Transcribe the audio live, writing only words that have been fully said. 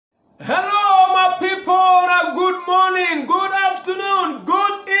Hello, my people. Now, good morning, good afternoon,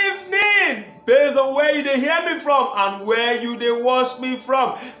 good evening. Based on where you hear me from and where you watch me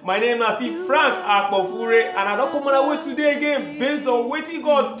from. My name is Frank Akpofure, and I don't come on away today again. Based on Wetin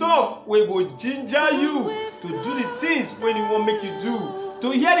God talk, we go ginger you to do the things when you want make you do, to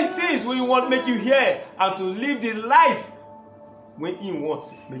hear the things when you want make you hear, and to live the life when you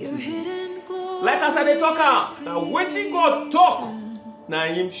want make you do. Like I said, they talk now. Wetin God talk.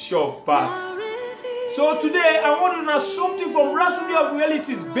 Naim sure pass. So today I want to know something from Rhapsody of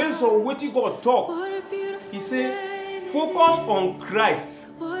Realities based on Wetin God talk. He said, focus on Christ.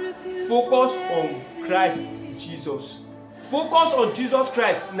 Focus on Christ Jesus. Focus on Jesus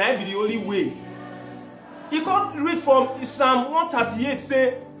Christ. Now be the only way. He can't read from Psalm 138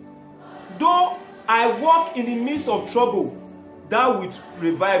 say, though I walk in the midst of trouble, thou wilt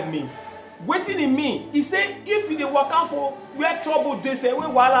revive me. Waiting in me, he said, if you dey waka for where trouble dey say, where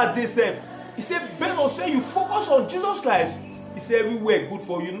wahala dey sef, he said, based on say you focus on Jesus Christ, he said everywhere good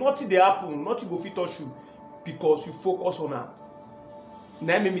for you, nothing dey happen, nothing go fit touch you, because you focus on am.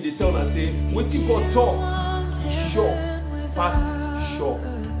 Now make me dey tell una say, wetin God talk, sure, pass sure.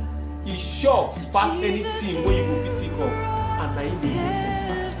 He sure pass anything wey you go fit think of, and na him dey make sense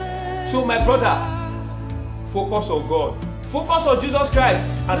pass. So my brother, focus on God. Focus on Jesus Christ,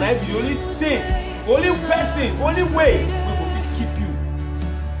 and I be the only thing, only person, only way we go fit keep you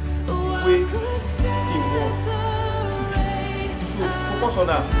the way He wants to keep you. So focus on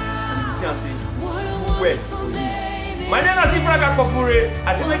that, and you see and say, do well for you. My name is Frank Akpofure.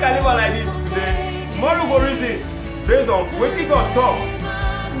 I think make I live like this today. Tomorrow go reason based on Wetin God talk.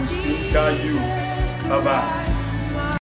 Will ginger you. Bye bye.